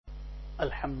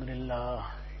الحمد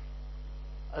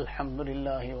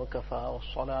لله وكفى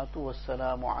والصلاة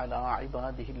والسلام على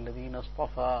عباده الذين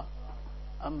اصطفى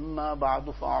أما بعد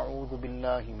فأعوذ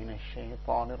بالله من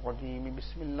الشيطان الرجيم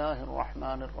بسم الله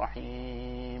الرحمن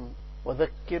الرحيم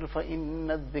وذكر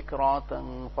فإن الذكرى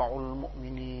تنفع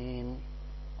المؤمنين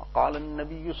وقال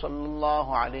النبي صلى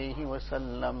الله عليه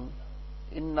وسلم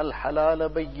إن الحلال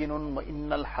بين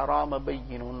وإن الحرام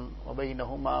بين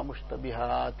وبينهما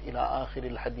مشتبهات إلى آخر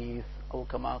الحديث أو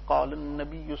كما قال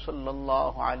النبي صلى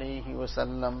الله عليه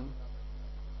وسلم.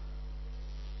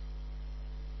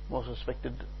 Most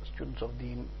respected students of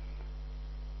Deen,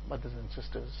 mothers and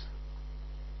sisters,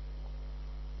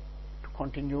 to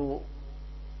continue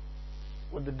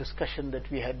with the discussion that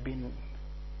we had been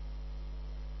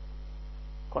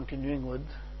continuing with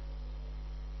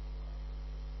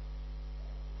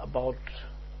about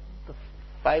the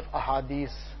 5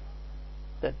 ahadith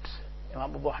that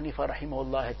Imam Abu Hanifa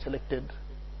rahimahullah had selected,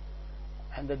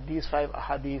 and that these 5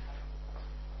 ahadith,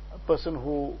 a person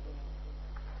who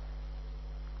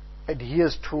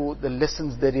adheres to the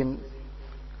lessons therein,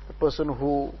 the person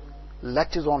who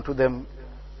latches onto them,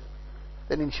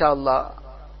 then inshallah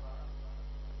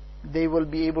they will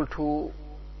be able to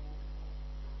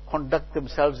conduct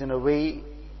themselves in a way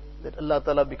that Allah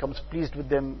Ta'ala becomes pleased with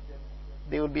them.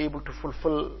 They will be able to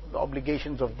fulfill the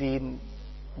obligations of Deen,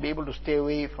 be able to stay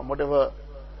away from whatever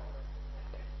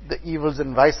the evils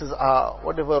and vices are,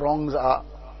 whatever wrongs are.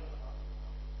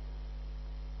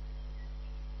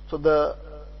 So the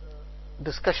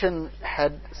discussion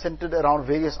had centered around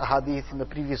various ahadith in the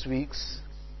previous weeks,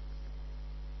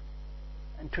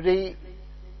 and today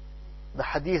the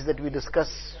hadith that we discuss,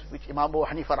 which Imam Abu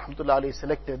Hanifa rahmatullah alayhi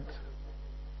selected,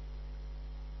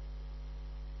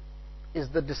 is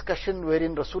the discussion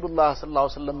wherein Rasulullah sallallahu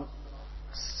alaihi wasallam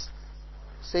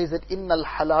says that innal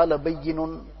halala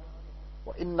bayyinun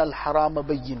wa innal harama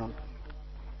bayyinun,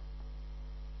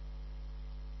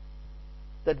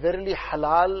 that verily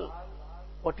halal,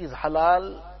 what is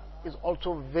halal is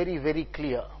also very, very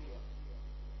clear,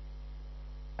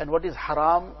 and what is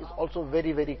haram is also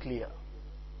very, very clear.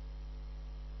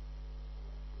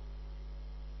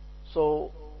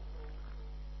 So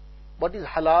what is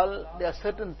halal? There are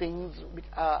certain things which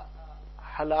are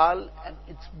halal, and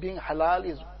its being halal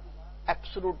is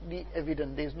absolutely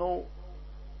evident. There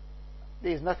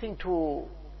is nothing to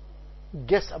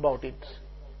guess about it.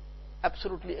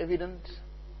 Absolutely evident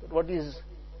that what is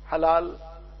halal.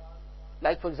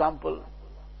 Like, for example,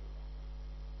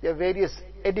 there are various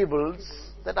edibles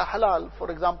that are halal.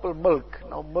 For example, milk.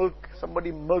 Now milk,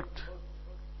 somebody milked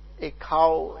a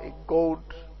cow, a goat.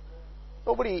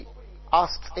 Nobody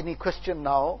asks any question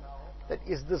now that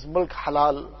is this milk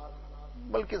halal.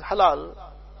 Milk is halal.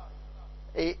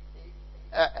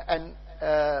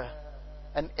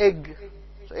 An egg,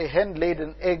 so a hen laid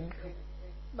an egg.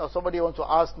 Now somebody wants to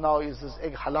ask now, is this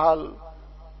egg halal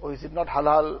or is it not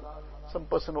halal? Some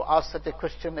person who asks such a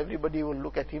question, everybody will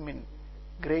look at him in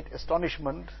great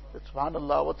astonishment. That,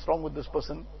 subhanallah, what's wrong with this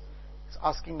person? He's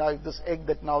asking now if this egg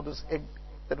that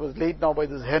was laid now by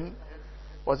this hen,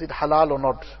 was it halal or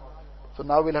not? So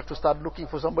now we'll have to start looking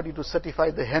for somebody to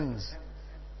certify the hens,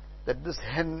 that this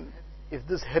hen, if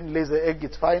this hen lays an egg,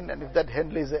 it's fine, and if that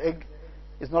hen lays an egg,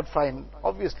 it's not fine.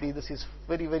 Obviously this is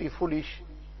very, very foolish.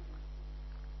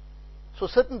 So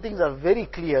certain things are very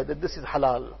clear that this is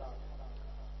halal.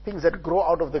 Things that grow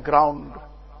out of the ground,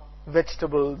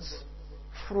 vegetables,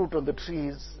 fruit on the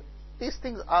trees, these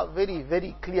things are very,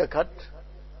 very clear cut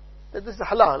that this is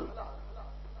halal.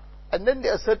 And then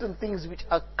there are certain things which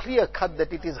are clear cut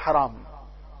that it is haram.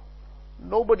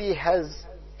 Nobody has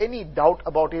any doubt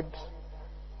about it,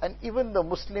 and even the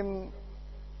Muslim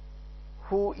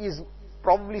who is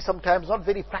probably sometimes not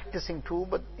very practicing too,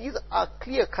 but these are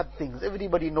clear cut things.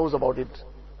 Everybody knows about it,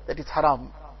 that it's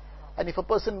haram. And if a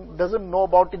person doesn't know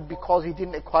about it because he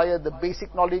didn't acquire the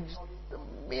basic knowledge, the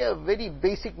mere very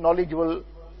basic knowledge will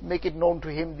make it known to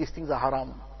him, these things are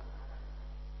haram.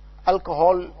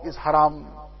 Alcohol is haram,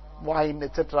 wine,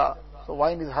 etc. So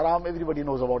wine is haram, everybody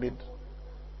knows about it.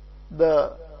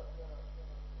 The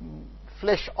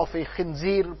flesh of a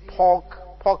khinzir,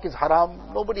 pork is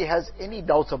haram, nobody has any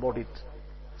doubts about it.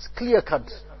 It's clear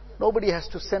cut. Nobody has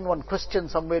to send one question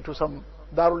somewhere to some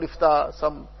Darul Ifta,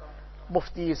 some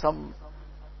Mufti, some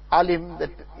Alim, that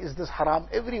is this haram.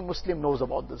 Every Muslim knows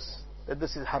about this, that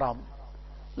this is haram.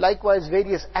 Likewise,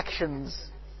 various actions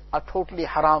are totally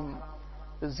haram.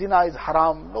 The zina is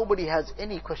haram, nobody has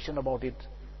any question about it.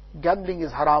 Gambling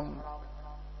is haram.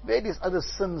 Various other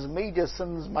sins, major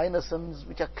sins, minor sins,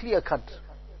 which are clear cut.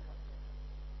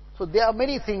 So there are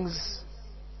many things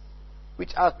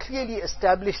which are clearly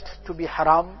established to be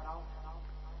haram,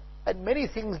 And many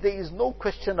things there is no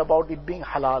question about it being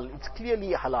halal. It's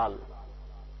clearly halal.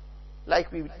 Like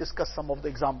we discussed some of the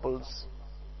examples.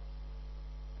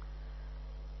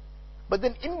 But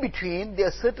then in between there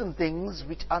are certain things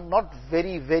which are not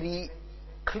very, very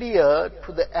clear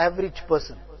to the average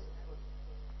person.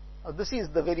 Now this is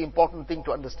the very important thing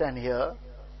to understand here.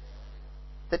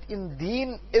 That in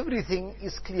deen everything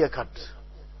is clear cut.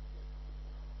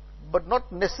 But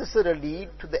not necessarily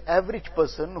to the average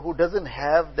person who doesn't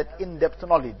have that in-depth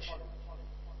knowledge.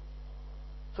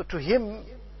 So to him,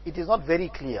 it is not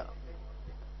very clear.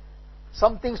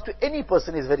 Some things to any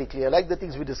person is very clear, like the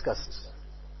things we discussed,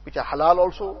 which are halal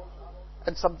also,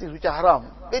 and some things which are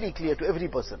haram, very clear to every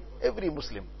person, every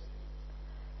Muslim.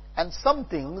 And some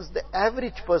things the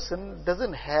average person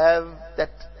doesn't have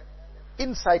that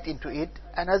insight into it,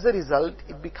 and as a result,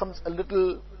 it becomes a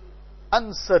little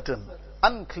uncertain,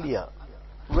 unclear.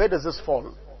 Where does this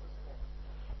fall?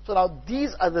 So now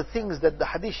these are the things that the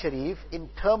Hadith Sharif, in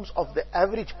terms of the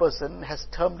average person, has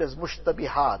termed as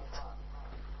mushtabihat.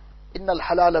 Innal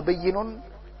halala bayyinun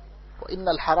wa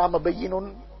innal harama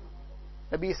bayyinun.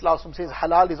 Nabi Sallallahu Alaihi Wasallam says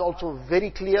halal is also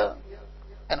very clear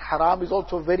and haram is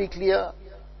also very clear.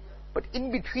 But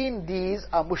in between these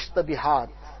are mushtabihat.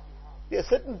 There are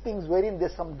certain things wherein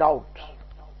there's some doubt.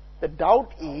 The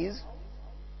doubt is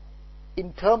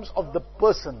in terms of the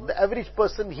person, the average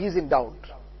person, he is in doubt.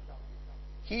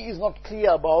 He is not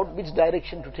clear about which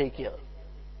direction to take here.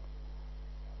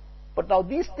 But now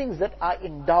these things that are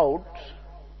in doubt,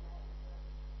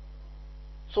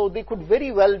 so they could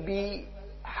very well be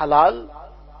halal,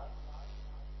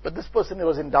 but this person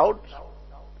was in doubt.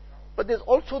 But there's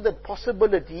also that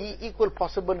possibility, equal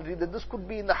possibility, that this could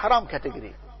be in the haram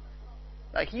category.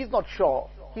 Like he's not sure,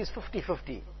 he's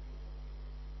 50-50.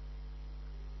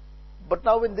 But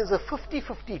now when there's a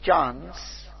 50-50 chance,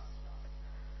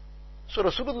 so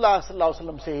Rasulullah Sallallahu Alaihi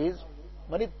Wasallam says,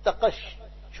 Man ittaqash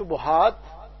shubuhat,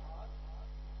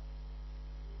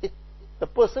 the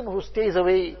person who stays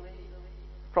away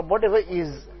from whatever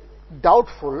is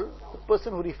doubtful, the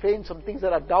person who refrains from things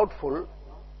that are doubtful,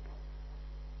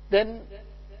 then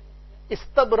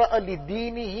istabra'a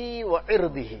lidinihi wa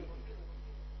irdihi.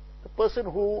 The person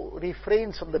who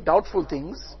refrains from the doubtful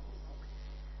things,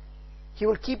 he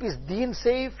will keep his deen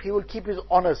safe, he will keep his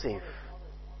honor safe.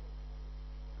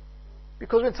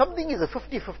 Because when something is a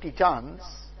 50-50 chance,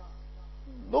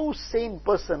 no sane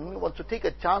person wants to take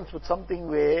a chance with something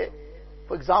where,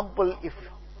 for example, if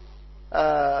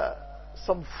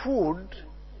some food,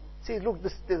 say, look,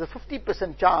 there's a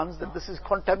 50% chance that this is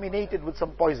contaminated with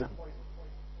some poison.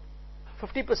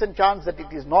 50% chance that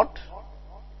it is not,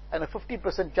 and a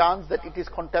 50% chance that it is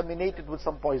contaminated with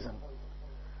some poison.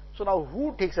 So now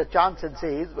who takes a chance and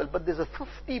says, well, but there's a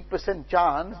 50%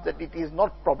 chance that it is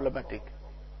not problematic.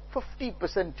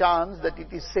 50% chance that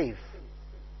it is safe.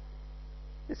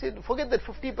 They said, forget that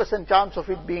 50% chance of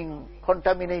it being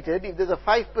contaminated. If there's a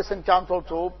 5% chance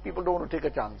also, people don't want to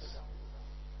take a chance.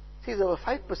 See, there's a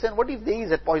 5%, what if there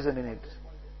is a poison in it?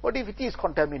 What if it is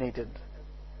contaminated?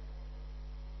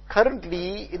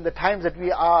 Currently, in the times that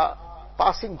we are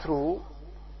passing through,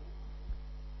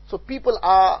 so people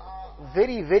are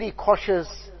very, very cautious,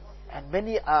 and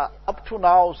many are up to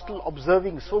now still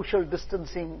observing social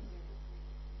distancing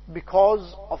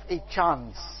because of a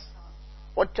chance.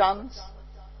 What chance?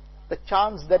 The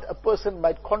chance that a person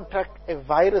might contract a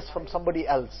virus from somebody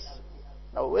else.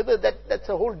 Now whether that's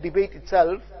a whole debate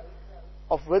itself,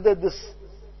 of whether this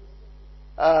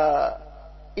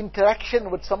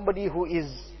interaction with somebody who is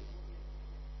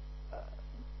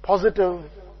positive,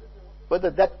 whether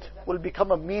that will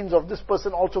become a means of this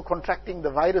person also contracting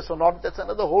the virus or not, that's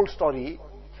another whole story.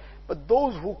 But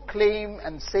those who claim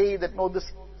and say that no,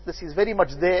 this is very much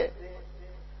there,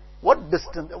 what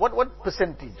distance, what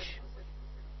percentage?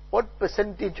 What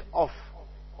percentage of,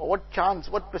 or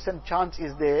what percent chance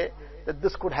is there that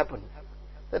this could happen?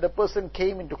 That a person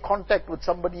came into contact with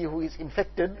somebody who is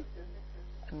infected,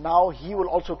 and now he will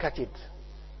also catch it.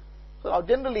 So now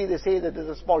generally they say that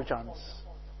there's a small chance.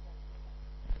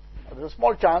 There's a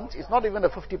small chance, it's not even a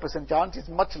 50% chance, it's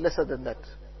much lesser than that.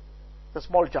 It's a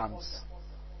small chance.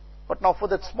 But now for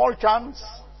that small chance,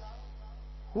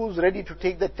 who's ready to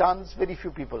take that chance? Very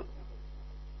few people.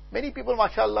 Many people,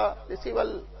 mashallah, they say,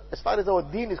 well, as far as our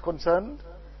deen is concerned,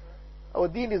 our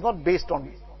deen is not based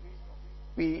on,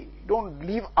 we don't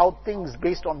leave out things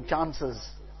based on chances.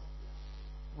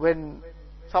 When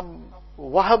some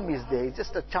waham is there, it's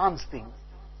just a chance thing.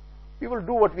 We will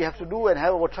do what we have to do and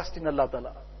have our trust in Allah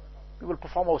Ta'ala. We will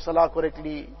perform our salah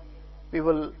correctly. We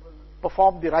will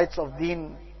perform the rights of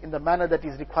deen in the manner that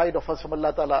is required of us from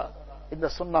Allah Ta'ala, in the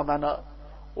sunnah manner.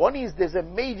 One is there's a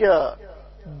major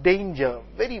danger,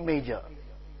 very major.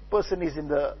 Person is in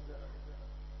the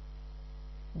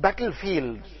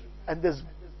battlefield and there's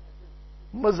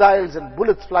missiles and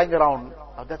bullets flying around.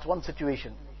 Now that's one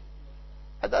situation.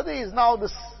 And the other is now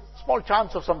this small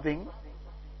chance of something.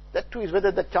 That too is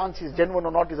whether that chance is genuine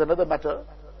or not is another matter.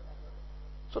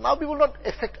 So now we will not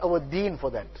affect our deen for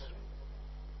that.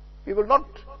 We will not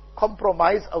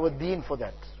compromise our deen for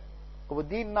that. Our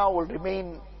deen now will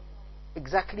remain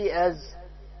exactly as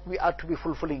we are to be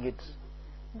fulfilling it.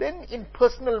 Then in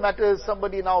personal matters,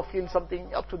 somebody now feels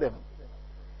something, up to them.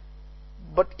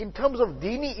 But in terms of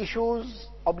deeni issues,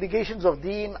 obligations of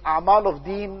deen, amal of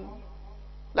deen,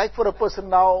 like for a person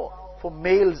now, for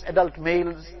males, adult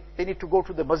males, they need to go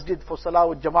to the masjid for salah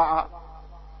with jama'ah.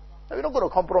 Now we're not going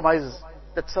to compromise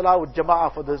that salah with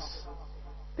jama'ah for this.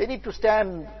 They need to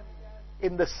stand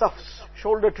in the safs,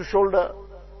 shoulder to shoulder.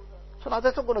 So now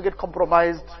that's not going to get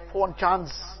compromised for one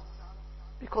chance,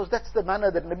 because that's the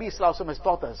manner that Nabi Sallallahu Alaihi Wasallam has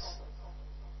taught us.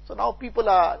 So now people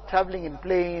are traveling in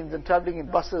planes and traveling in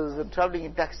buses and traveling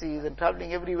in taxis and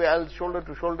traveling everywhere else, shoulder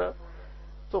to shoulder.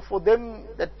 So for them,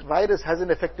 that virus hasn't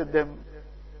affected them.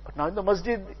 But now in the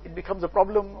masjid, it becomes a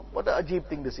problem. What an ajib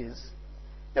thing this is.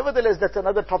 Nevertheless, that's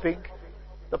another topic.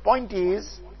 The point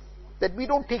is that we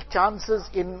don't take chances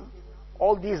in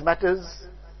all these matters.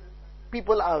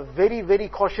 People are very, very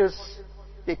cautious.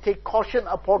 They take caution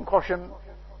upon caution.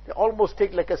 They almost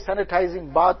take like a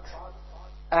sanitizing bath,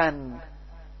 and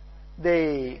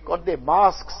they got their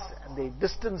masks and they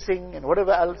distancing and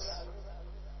whatever else.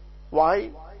 Why?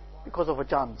 Because of a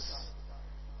chance.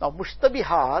 Now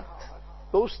mushtabihat,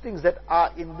 those things that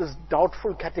are in this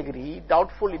doubtful category,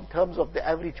 doubtful in terms of the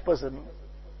average person,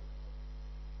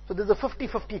 so there's a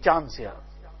 50-50 chance here.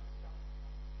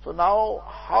 So now,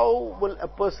 how will a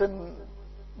person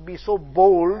be so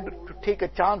bold to take a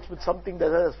chance with something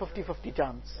that has a 50-50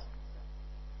 chance?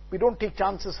 We don't take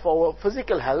chances for our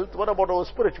physical health. What about our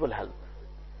spiritual health?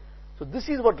 So this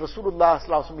is what Rasulullah Sallallahu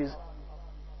Alaihi Wasallam is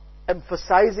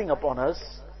emphasizing upon us,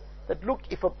 that look,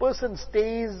 if a person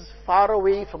stays far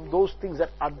away from those things that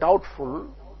are doubtful,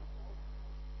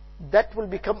 that will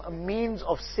become a means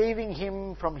of saving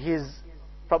him from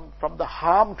the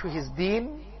harm to his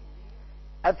deen,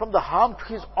 and from the harm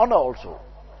to his honor also.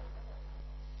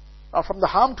 Now from the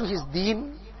harm to his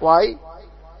deen, why?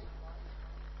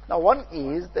 Now one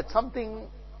is that something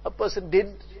a person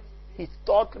did, he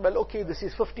thought, well, okay, this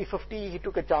is 50-50, he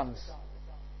took a chance.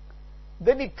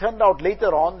 Then it turned out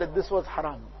later on that this was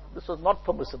haram. This was not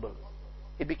permissible.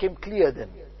 It became clear then.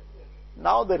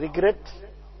 Now the regret,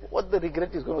 what the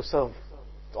regret is going to serve?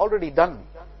 It's already done.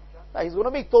 Now he's going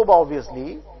to make tawbah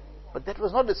obviously, but that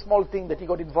was not a small thing that he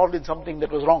got involved in something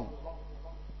that was wrong.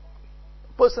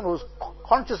 A person who's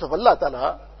conscious of Allah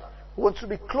Ta'ala, who wants to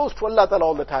be close to Allah Ta'ala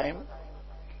all the time,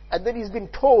 and then he's been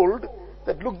told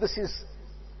that look, this is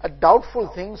a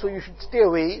doubtful thing, so you should stay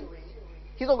away.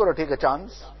 He's not going to take a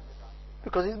chance,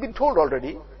 because he's been told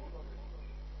already.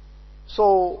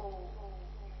 So,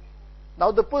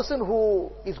 now the person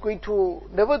who is going to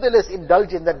nevertheless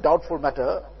indulge in that doubtful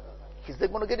matter, he's then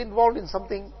going to get involved in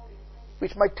something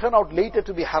which might turn out later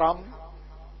to be haram.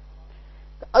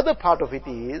 The other part of it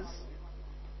is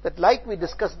that, like we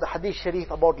discussed the hadith sharif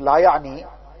about la ya'ni,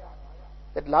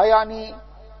 that la ya'ni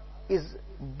is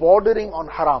bordering on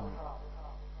haram.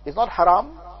 It's not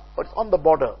haram, but it's on the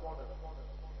border.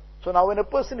 So now when a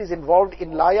person is involved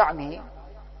in la ya'ni,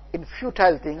 in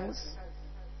futile things,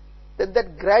 then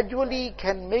that gradually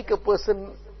can make a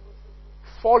person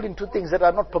fall into things that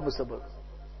are not permissible.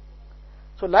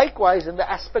 So likewise in the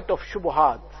aspect of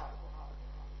shubuhat,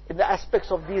 in the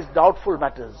aspects of these doubtful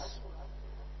matters,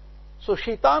 so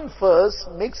shaitan first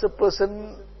makes a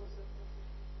person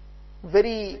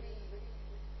very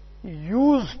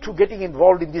used to getting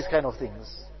involved in these kind of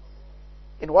things.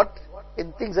 In what?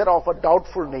 In things that are of a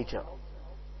doubtful nature.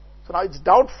 So now it's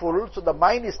doubtful, so the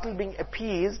mind is still being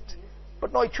appeased,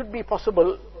 but no, it should be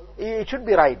possible, it should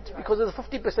be right, because there's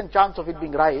a 50% chance of it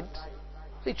being right,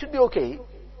 so it should be okay,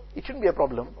 it shouldn't be a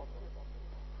problem.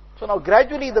 So now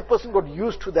gradually the person got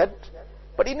used to that,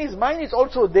 but in his mind it's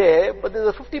also there, but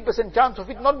there's a 50% chance of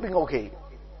it not being okay.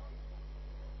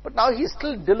 But now he's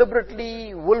still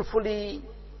deliberately, willfully,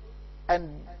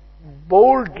 and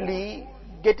boldly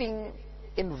getting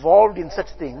involved in such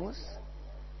things.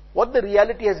 What the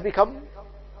reality has become?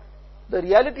 The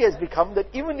reality has become that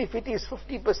even if it is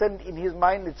 50% in his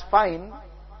mind, it's fine.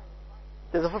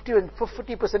 There's a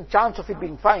 50% chance of it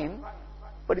being fine,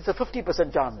 but it's a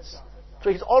 50% chance. So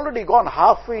he's already gone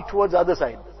halfway towards the other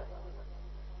side.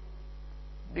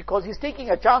 Because he's taking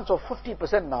a chance of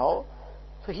 50% now,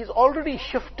 so he's already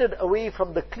shifted away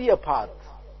from the clear path.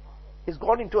 He's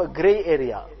gone into a grey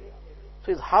area.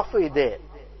 So he's halfway there.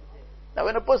 Now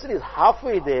when a person is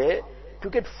halfway there, to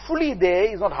get fully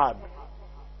there is not hard.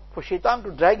 For shaitan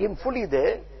to drag him fully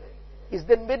there is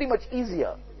then very much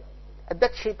easier. And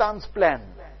that's shaitan's plan.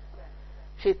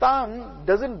 Shaitan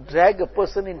doesn't drag a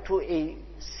person into a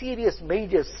serious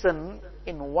major sin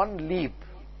in one leap.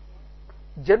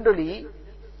 Generally,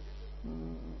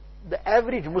 the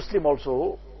average Muslim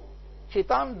also,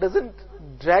 shaitan doesn't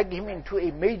drag him into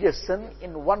a major sin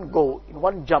in one go, in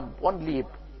one jump, one leap.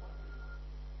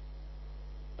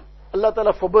 Allah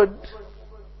Ta'ala forbid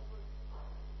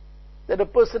that a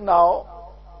person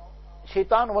now,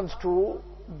 shaitan wants to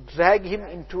drag him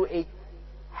into a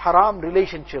haram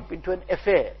relationship, into an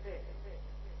affair.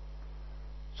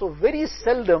 So very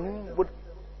seldom would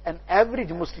an average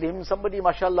Muslim, somebody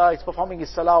mashallah is performing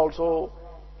his salah also,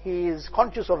 he is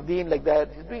conscious of deen like that,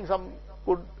 he's doing some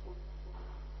good,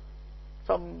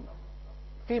 some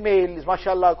female is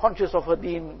mashallah conscious of her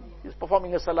deen, is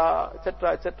performing a salah,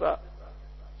 etc., etc.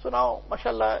 So now,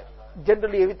 mashallah,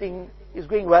 generally everything is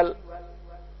going well.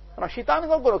 Now shaitan is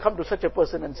not going to come to such a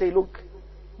person and say, look,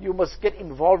 you must get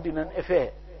involved in an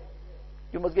affair.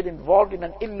 You must get involved in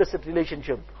an illicit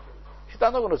relationship. Shaitan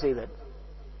is not going to say that.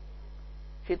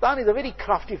 Shaitan is a very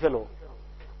crafty fellow.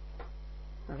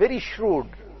 Very shrewd.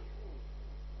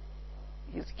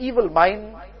 His evil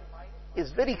mind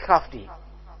is very crafty.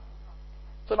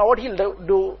 So now what he'll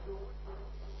do,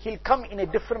 he'll come in a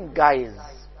different guise.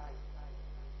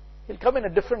 He'll come in a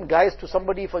different guise to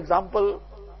somebody, for example,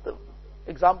 the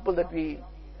example that we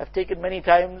have taken many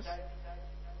times.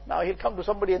 Now he'll come to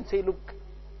somebody and say, look,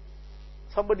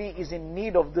 somebody is in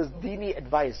need of this deeni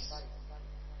advice.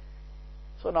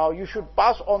 So now you should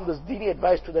pass on this deeni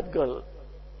advice to that girl,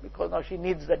 because now she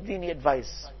needs that deeni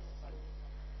advice.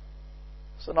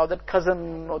 So now that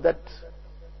cousin or that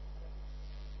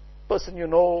person you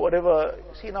know, whatever,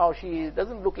 see now she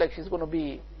doesn't look like she's going to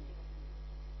be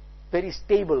very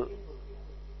stable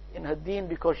in her deen,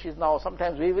 because she's now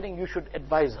sometimes wavering, you should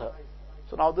advise her.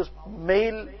 So now this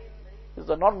male is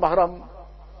a non-mahram,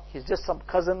 he's just some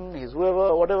cousin, he's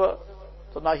whoever, whatever.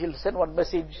 So now he'll send one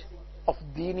message of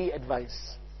deeni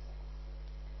advice.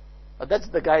 Now that's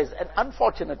the guise. And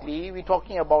unfortunately, we're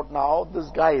talking about now this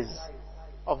guise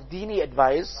of deeni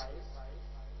advice.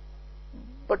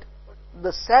 But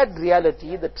the sad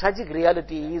reality, the tragic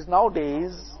reality is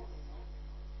nowadays,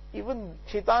 even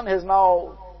shaitan has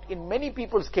now, in many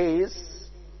people's case,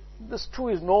 this too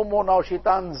is no more now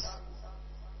shaitan's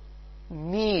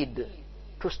need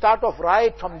to start off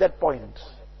right from that point.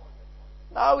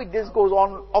 Now it just goes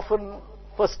on often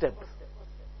first step.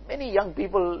 Many young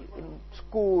people in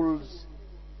schools,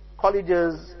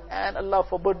 colleges, and Allah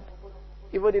forbid,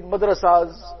 even in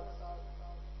madrasas,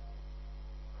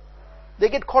 they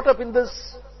get caught up in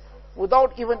this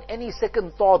without even any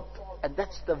second thought. And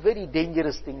that's the very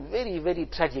dangerous thing, very, very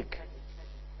tragic.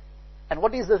 And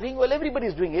what is the thing? Well, everybody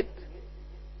is doing it.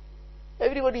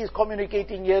 Everybody is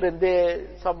communicating here and there,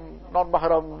 some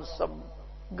non-mahrams, some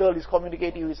girl is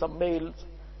communicating with some males,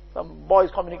 some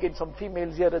boys communicating with some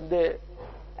females here and there.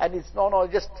 And it's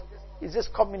it's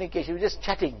just communication, it's just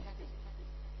chatting.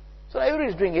 So everybody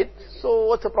is doing it, so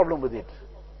what's the problem with it?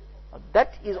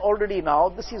 That is already now,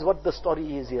 this is what the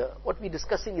story is here. What we're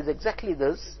discussing is exactly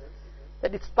this,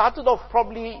 that it started off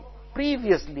probably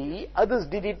previously, others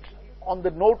did it on the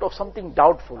note of something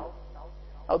doubtful.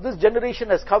 Now this generation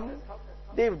has come,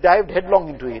 they've dived headlong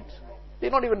into it.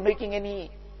 They're not even making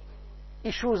any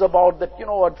issues about that,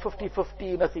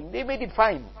 50-50, nothing. They made it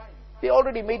fine. They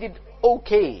already made it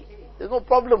okay. There's no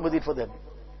problem with it for them.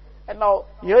 And now,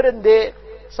 here and there,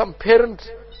 some parent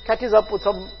catches up with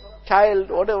some child,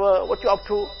 whatever, what you up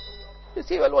to? They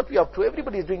say, well, what we up to?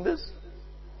 Everybody is doing this.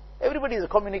 Everybody is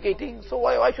communicating, so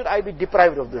why should I be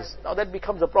deprived of this? Now that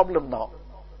becomes a problem now.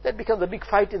 That becomes a big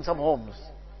fight in some homes.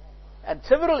 And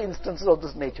several instances of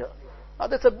this nature. Now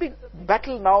there's a big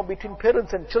battle now between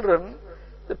parents and children.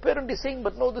 The parent is saying,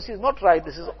 but no, this is not right,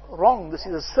 this is wrong, this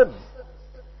is a sin.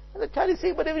 And the child is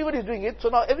saying, but everybody is doing it, so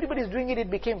now everybody is doing it,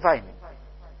 it became fine.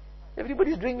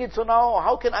 Everybody is doing it, so now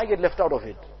how can I get left out of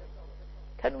it?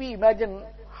 Can we imagine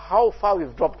how far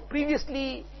we've dropped?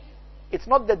 Previously, it's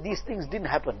not that these things didn't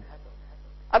happen.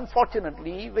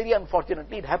 Unfortunately, very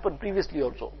unfortunately, it happened previously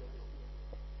also.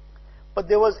 But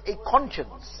there was a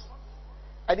conscience.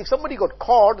 And if somebody got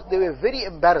caught, they were very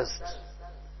embarrassed.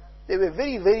 They were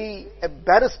very, very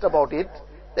embarrassed about it.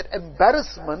 That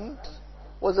embarrassment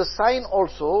was a sign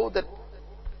also that,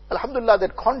 alhamdulillah,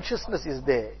 that consciousness is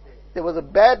there. There was a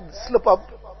bad slip up.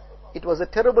 It was a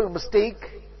terrible mistake.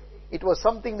 It was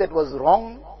something that was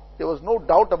wrong. There was no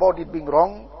doubt about it being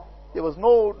wrong. There was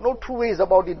no two ways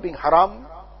about it being haram.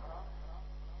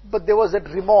 But there was that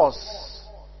remorse.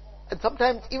 And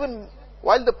sometimes even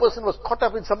while the person was caught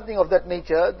up in something of that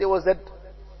nature, there was that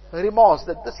remorse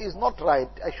that this is not right,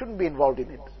 I shouldn't be involved in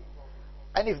it.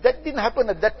 And if that didn't happen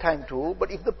at that time too,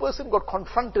 but if the person got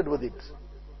confronted with it,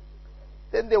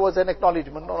 then there was an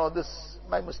acknowledgement, no, this is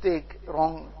my mistake,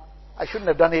 wrong, I shouldn't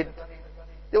have done it.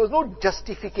 There was no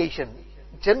justification.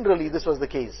 Generally this was the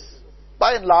case.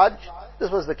 By and large, this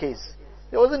was the case.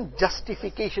 There wasn't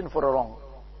justification for a wrong.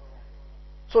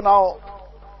 So now,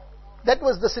 that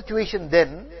was the situation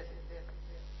then,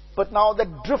 but now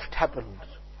that drift happened.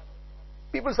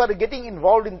 People started getting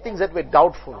involved in things that were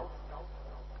doubtful.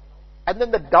 And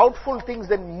then the doubtful things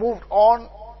then moved on,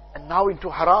 and now into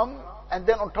haram, and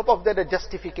then on top of that a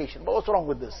justification. But what's wrong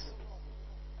with this?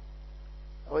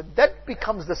 When that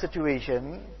becomes the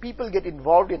situation, people get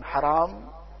involved in haram,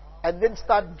 and then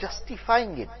start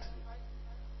justifying it.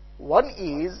 One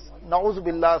is, na'udhu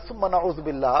billah, summa na'udhu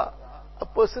billah, a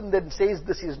person then says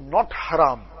this is not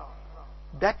haram.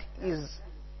 That is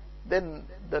then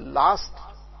the last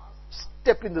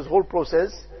step in this whole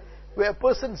process, where a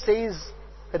person says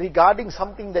regarding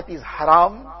something that is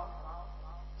haram,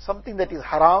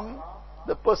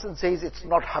 the person says it's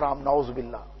not haram, na'udhu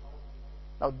billah.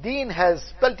 Now Deen has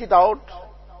spelt it out,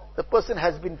 the person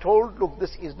has been told, look,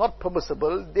 this is not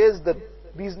permissible, there's the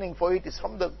reasoning for it, it's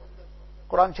from the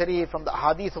Quran Sharif, from the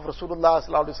hadith of Rasulullah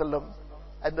sallallahu alaihi wasallam,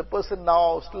 and the person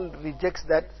now still rejects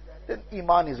that, then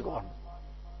Iman is gone.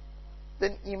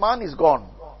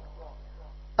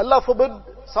 Allah forbid,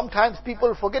 sometimes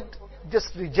people forget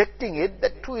just rejecting it,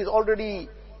 that too is already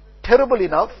terrible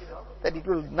enough, that it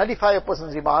will nullify a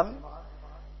person's Iman.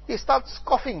 They start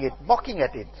scoffing it, mocking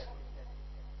at it.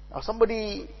 Now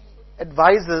somebody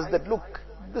advises that, look,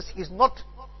 this is not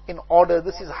in order,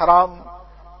 this is haram,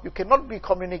 you cannot be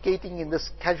communicating in this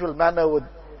casual manner with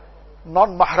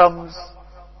non-mahrams,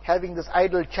 having this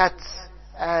idle chats,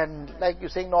 and like you're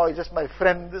saying, no, it's just my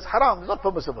friend, this is haram, it's not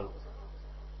permissible.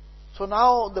 So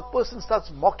now the person starts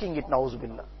mocking it, na'udhu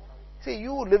billah. Say,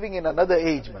 you living in another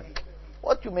age, man,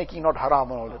 what you making not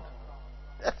haram and all that?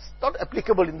 That's not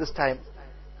applicable in this time.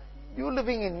 You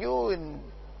living in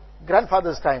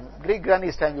grandfather's time, great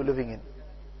granny's time you're living in.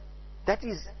 That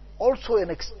is also an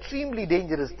extremely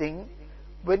dangerous thing.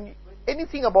 When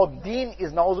anything about deen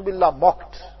is na'udhu billah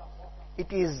mocked,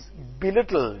 it is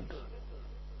belittled,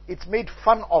 it's made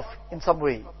fun of in some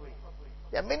way.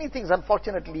 There are many things,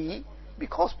 unfortunately,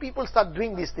 because people start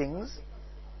doing these things,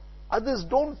 others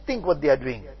don't think what they are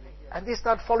doing, and they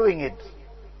start following it.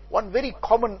 One very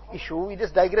common issue, we're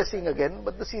just digressing again,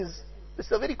 but this is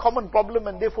a very common problem,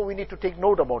 and therefore we need to take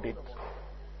note about it.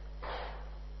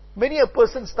 Many a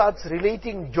person starts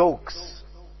relating jokes.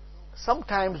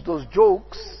 Sometimes those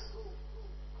jokes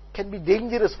can be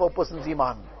dangerous for a person's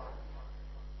Iman.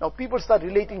 Now people start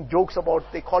relating jokes about,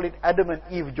 they call it Adam and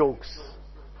Eve jokes.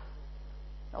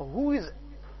 Now who is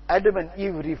Adam and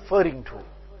Eve referring to?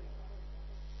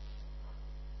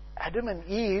 Adam and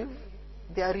Eve,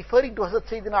 they are referring to Hazrat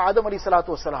Sayyidina Adam alayhi salatu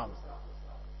wasalam.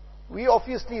 We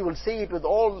obviously will say it with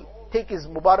all, take his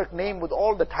Mubarak name with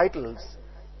all the titles.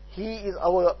 He is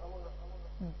our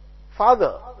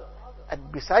father.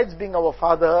 And besides being our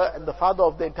father and the father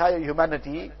of the entire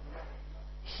humanity,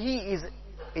 he is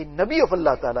a Nabi of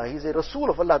Allah Ta'ala. He is a Rasul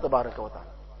of Allah Tabaraka wa Ta'ala.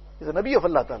 He is a Nabi of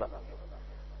Allah Ta'ala.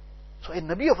 So a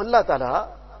Nabi of Allah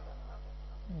Ta'ala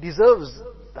deserves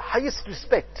the highest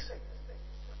respect.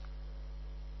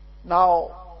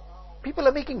 Now, people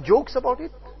are making jokes about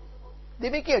it.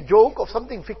 They're making a joke of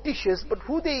something fictitious, but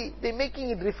who they're making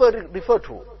it refer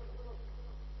to?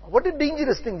 What a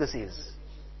dangerous thing this is.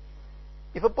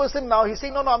 If a person now, he's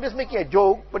saying, no, I'm just making a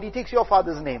joke, but he takes your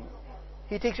father's name.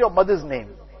 He takes your mother's name.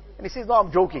 And he says, no,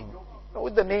 I'm joking.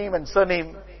 With the name and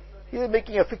surname, he's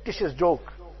making a fictitious joke.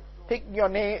 Take your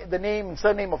name, the name and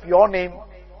surname of your name.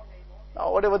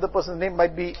 Now, whatever the person's name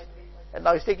might be, and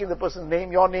now he's taking the person's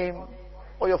name, your name,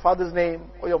 or your father's name,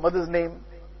 or your mother's name,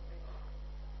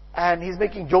 and he's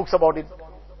making jokes about it.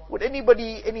 Would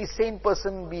anybody, any sane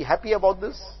person be happy about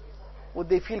this? Would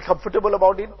they feel comfortable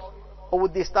about it? Or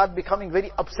would they start becoming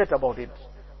very upset about it?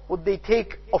 Would they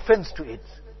take offense to it?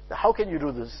 How can you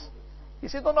do this? He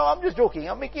said, no, I'm just joking.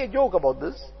 I'm making a joke about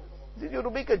this. He said, you to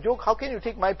make a joke, how can you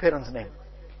take my parents' name?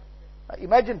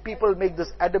 Imagine people make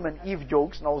this Adam and Eve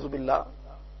jokes, na'uzubillah.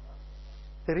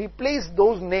 They replace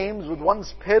those names with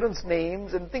one's parents'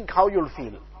 names and think how you'll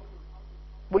feel.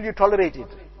 Will you tolerate it?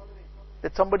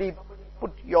 That somebody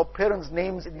put your parents'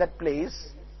 names in that place.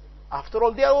 After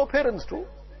all, they are our parents too.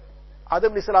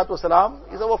 Adam alayhi salatu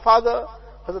wasalam is our father.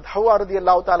 Hazrat Hawa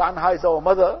radiyallahu ta'ala anha is our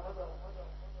mother.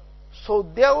 So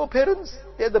they are our parents.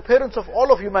 They are the parents of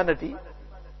all of humanity.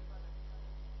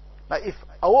 Now if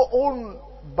our own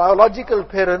biological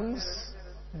parents,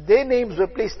 their names were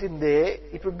placed in there,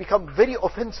 it would become very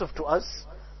offensive to us.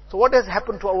 So what has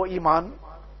happened to our iman?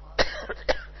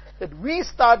 That we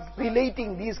start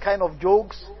relating these kind of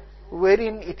jokes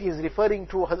wherein it is referring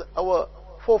to our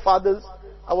forefathers,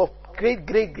 our great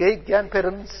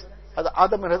grandparents, Hazrat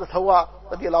Adam and Hazrat Hawa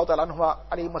radiallahu ta'ala anhuma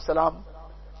alayhim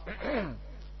assalam.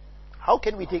 How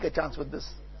can we take a chance with this?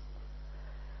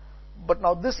 But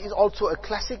now this is also a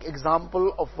classic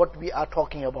example of what we are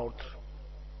talking about.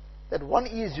 That one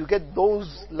is you get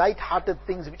those light-hearted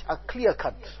things which are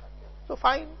clear-cut. So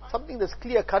fine, something that's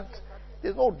clear-cut,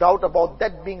 there's no doubt about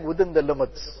that being within the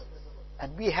limits.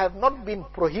 And we have not been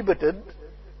prohibited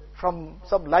from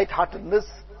some light-heartedness,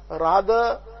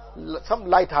 rather some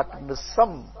light-heartedness,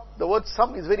 the word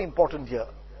some is very important here.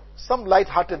 Some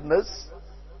light-heartedness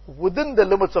within the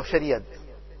limits of Shariat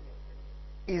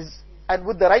is, and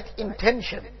with the right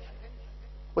intention.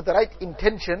 With the right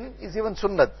intention is even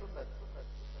sunnat.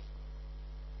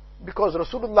 Because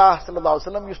Rasulullah sallallahu alaihi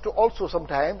wasallam used to also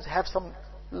sometimes have some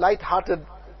light-hearted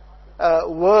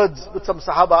words with some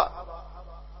Sahaba.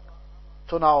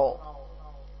 So now,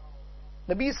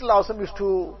 Nabi sallallahu alaihi wasallam used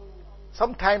to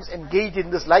sometimes engage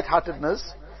in this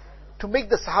light-heartedness to make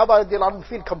the Sahaba radiallahu anhum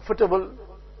feel comfortable,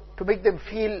 to make them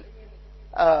feel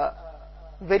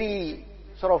very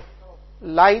sort of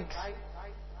light,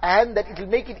 and that it will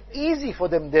make it easy for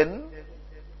them then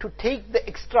to take the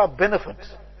extra benefit.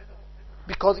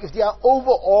 Because if they are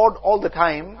overawed all the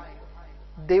time,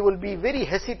 they will be very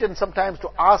hesitant sometimes to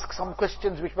ask some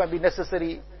questions which might be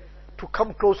necessary to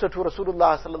come closer to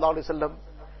Rasulullah sallallahu alaihi wasallam.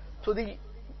 So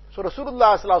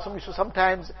Rasulullah sallallahu alaihi wasallam used to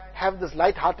sometimes have this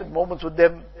light-hearted moments with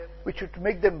them, which would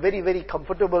make them very, very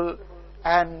comfortable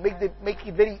and make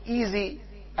it very easy,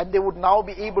 and they would now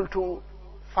be able to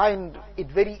find it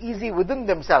very easy within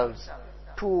themselves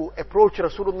to approach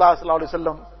Rasulullah sallallahu alaihi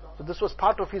wasallam. So this was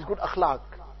part of his good akhlaq.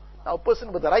 Now a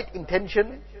person with the right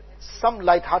intention, some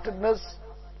light-heartedness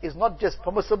is not just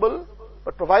permissible,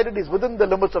 but provided is within the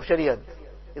limits of Shariat,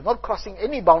 is not crossing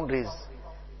any boundaries,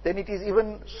 then it is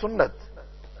even sunnat.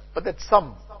 But that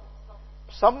some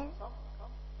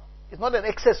is not an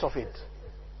excess of it.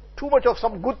 Too much of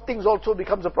some good things also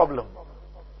becomes a problem.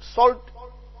 Salt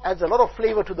adds a lot of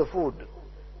flavor to the food,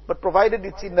 but provided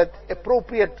it's in that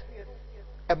appropriate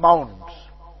amount.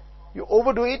 You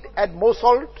overdo it, add more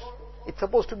salt. It's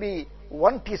supposed to be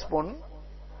 1 teaspoon.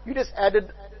 You just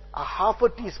added a half a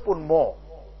teaspoon more.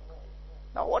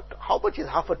 Now how much is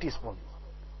half a teaspoon?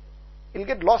 It'll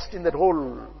get lost in that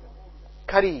whole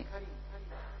curry,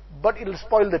 but it'll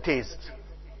spoil the taste.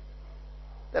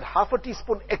 That half a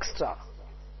teaspoon extra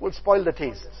will spoil the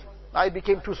taste. Now it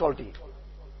became too salty.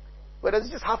 Whereas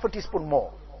just half a teaspoon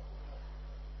more.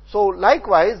 So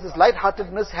likewise, this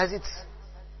light-heartedness has its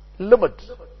limit.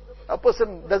 A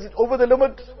person does it over the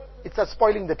limit, it starts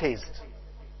spoiling the taste.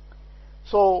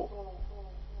 So,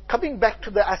 coming back to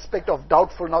the aspect of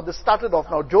doubtful, now this started off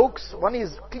now jokes. One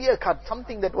is clear-cut,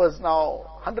 something that was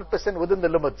now 100% within the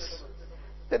limits.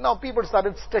 Then now people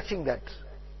started stretching that.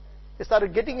 They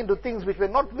started getting into things which were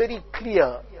not very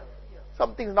clear.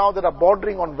 Some things now that are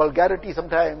bordering on vulgarity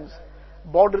sometimes,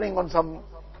 bordering on some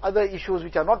other issues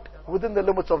which are not within the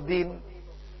limits of deen.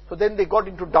 So then they got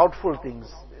into doubtful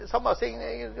things. Some are saying,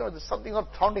 there's something not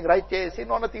sounding right here. Say,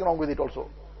 no, nothing wrong with it also.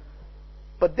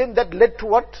 But then that led to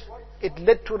what? It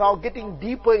led to now getting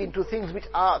deeper into things which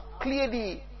are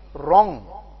clearly wrong,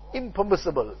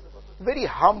 impermissible, very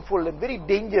harmful and very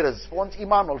dangerous for one's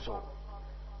iman also.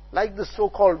 Like the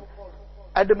so-called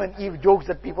Adam and Eve jokes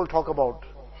that people talk about,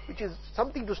 which is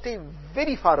something to stay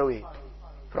very far away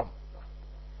from.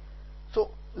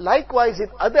 So, likewise in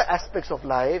other aspects of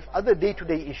life, other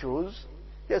day-to-day issues,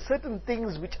 there are certain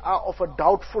things which are of a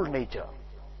doubtful nature.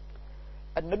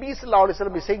 And Nabi sallallahu alaihi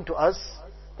wasallam is saying to us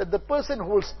that the person who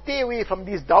will stay away from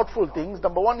these doubtful things,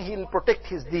 number one, he'll protect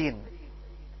his deen.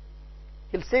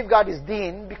 He'll safeguard his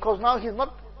deen, because now he's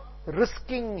not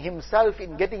risking himself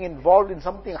in getting involved in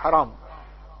something haram,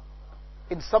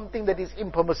 in something that is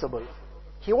impermissible.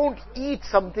 He won't eat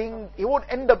something, he won't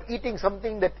end up eating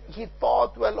something that he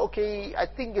thought, well, okay, I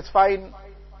think it's fine.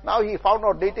 Now he found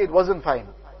out later it wasn't fine.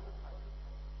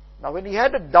 Now when he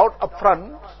had a doubt up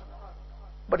front,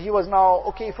 but he was now,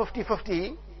 okay,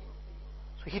 50-50,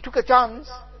 so he took a chance,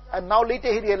 and now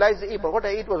later he realized, hey, but what I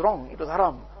ate was wrong, it was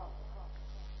haram.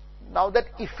 Now that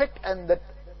effect and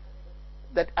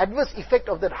that adverse effect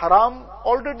of that haram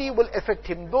already will affect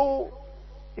him, though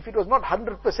if it was not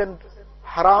 100%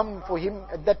 haram for him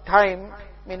at that time,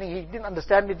 meaning he didn't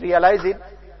understand it, realize it,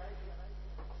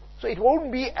 so it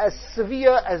won't be as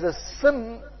severe as a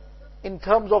sin in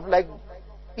terms of like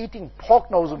eating pork,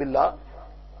 nauzubillah,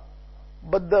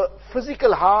 but the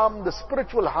physical harm, the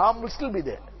spiritual harm will still be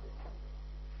there.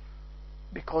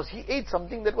 Because he ate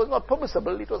something that was not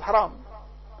permissible, it was haram.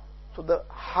 So the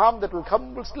harm that will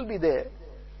come will still be there.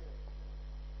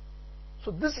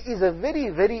 So this is a very,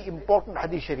 very important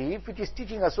hadith sharif which is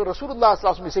teaching us. So Rasulullah sallallahu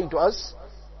alaihi wasallam is saying to us,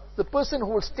 the person who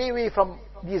will stay away from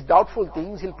these doubtful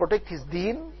things, he'll protect his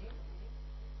deen,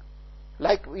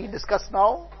 like we discussed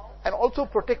now, and also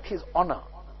protect his honor.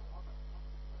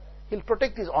 He'll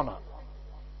protect his honor.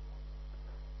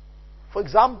 For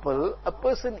example, a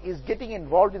person is getting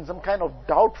involved in some kind of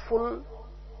doubtful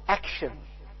action.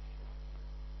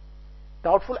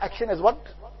 Doubtful action is what?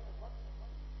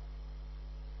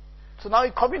 So now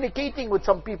he's communicating with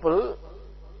some people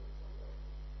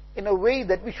in a way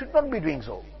that we should not be doing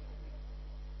so.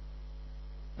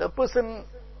 The person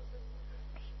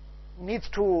needs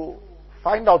to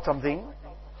find out something.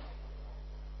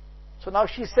 So now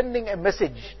she's sending a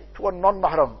message to a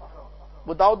non-mahram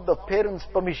without the parents'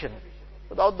 permission,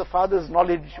 without the father's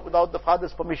knowledge, without the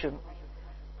father's permission.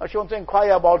 Now she wants to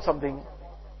inquire about something.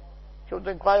 She wants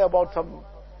to inquire about some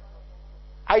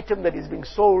item that is being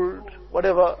sold,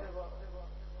 whatever.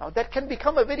 Now that can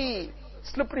become a very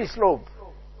slippery slope.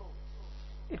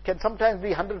 It can sometimes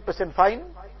be 100% fine,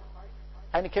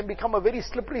 and it can become a very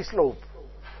slippery slope.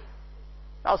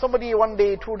 Now somebody 1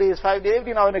 day, 2 days, 5 days,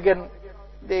 every now and again,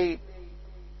 they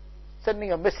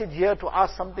sending a message here to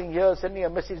ask something here, sending a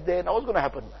message there. Now what's going to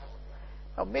happen?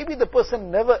 Now maybe the person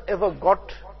never ever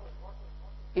got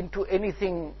into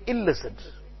anything illicit.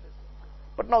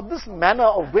 But now this manner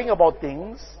of going about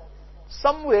things,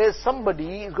 somewhere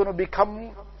somebody is going to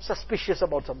become suspicious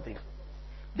about something.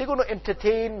 They're going to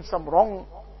entertain some wrong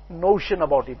notion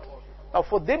about it. Now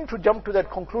for them to jump to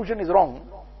that conclusion is wrong.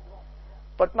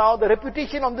 But now the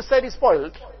reputation on this side is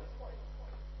spoiled.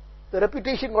 The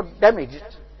reputation got damaged.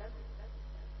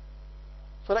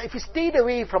 So now if we stayed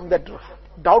away from that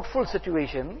doubtful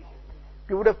situation,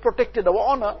 we would have protected our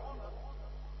honor.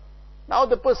 Now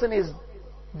the person is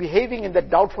behaving in that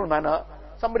doubtful manner.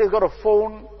 Somebody's got a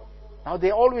phone. Now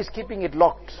they're always keeping it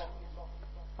locked.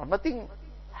 Now nothing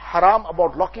haram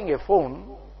about locking a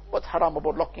phone. What's haram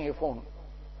about locking a phone?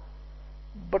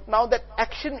 But now that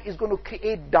action is going to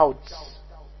create doubts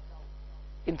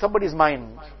in somebody's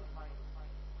mind.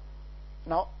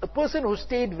 Now a person who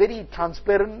stayed very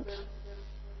transparent,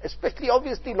 especially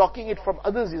obviously locking it from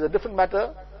others is a different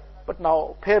matter, but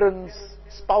now parents,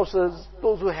 spouses,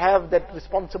 those who have that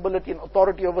responsibility and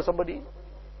authority over somebody,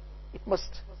 it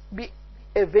must be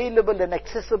available and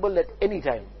accessible at any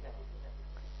time.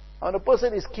 When a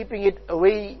person is keeping it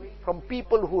away from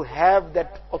people who have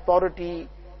that authority,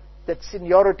 that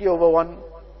seniority over one,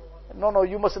 no,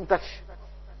 you mustn't touch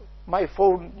my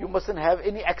phone, you mustn't have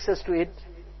any access to it,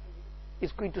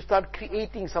 it's going to start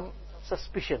creating some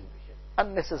suspicion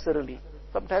unnecessarily,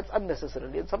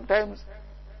 and sometimes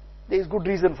there is good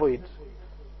reason for it.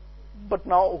 But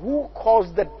now who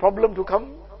caused that problem to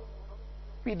come?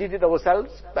 We did it ourselves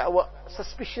by our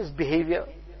suspicious behavior.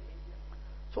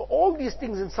 So all these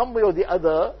things in some way or the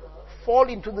other fall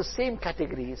into the same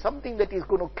category, something that is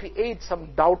going to create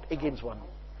some doubt against one,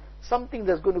 something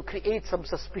that's going to create some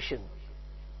suspicion.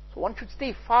 So one should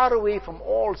stay far away from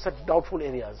all such doubtful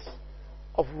areas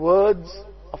of words,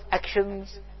 of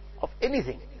actions, of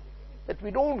anything, that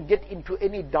we don't get into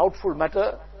any doubtful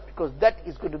matter, because that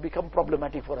is going to become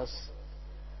problematic for us.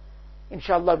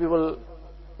 Inshallah, we will,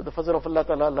 with the fazl of Allah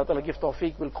Ta'ala give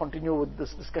tawfiq, we'll continue with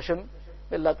this discussion.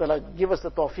 May Allah Ta'ala give us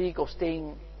the tawfiq of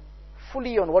staying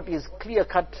fully on what is clear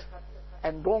cut,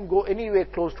 and don't go anywhere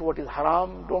close to what is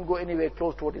haram, don't go anywhere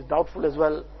close to what is doubtful as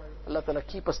well. Allah Ta'ala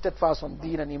keep us steadfast on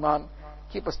deen and iman,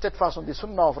 keep us steadfast on the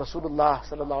sunnah of Rasulullah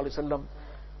sallallahu alaihi wasallam.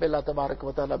 May Allah Tabarak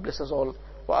wa Ta'ala bless us all.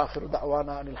 Wa akhiru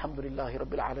da'wana anil hamdulillahi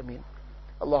rabbil alameen.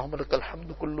 Allahumma lakal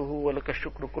hamdu kulluhu wa lakal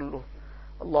shukru kulluhu.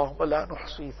 Allahumma la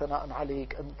nuhsi thana'an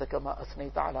alayk anta kama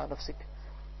athnayta ala nafsik.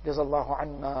 Jazallahu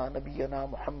anna nabiyyana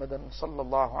Muhammadan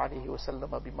sallallahu alayhi wa sallam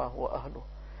bima huwa ahluh.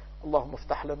 اللهم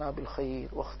افتح لنا بالخير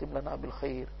واختم لنا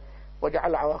بالخير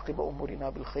واجعل عواقب أمورنا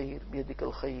بالخير بيدك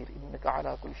الخير إنك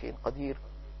على كل شيء قدير.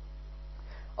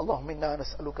 اللهم إنا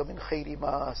نسألك من خير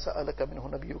ما سألك منه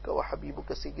نبيك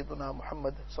وحبيبك سيدنا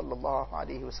محمد صلى الله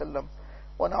عليه وسلم،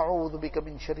 ونعوذ بك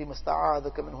من شر ما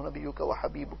استعاذك منه نبيك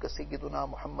وحبيبك سيدنا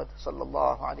محمد صلى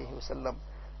الله عليه وسلم.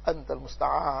 أنت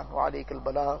المستعان وعليك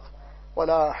البلاغ،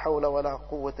 ولا حول ولا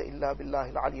قوة إلا بالله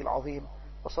العلي العظيم.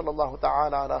 وصلى الله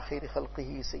تعالى على خير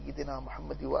خلقه سيدنا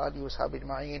محمد وآله وصحبه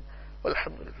أجمعين،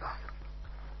 والحمد لله.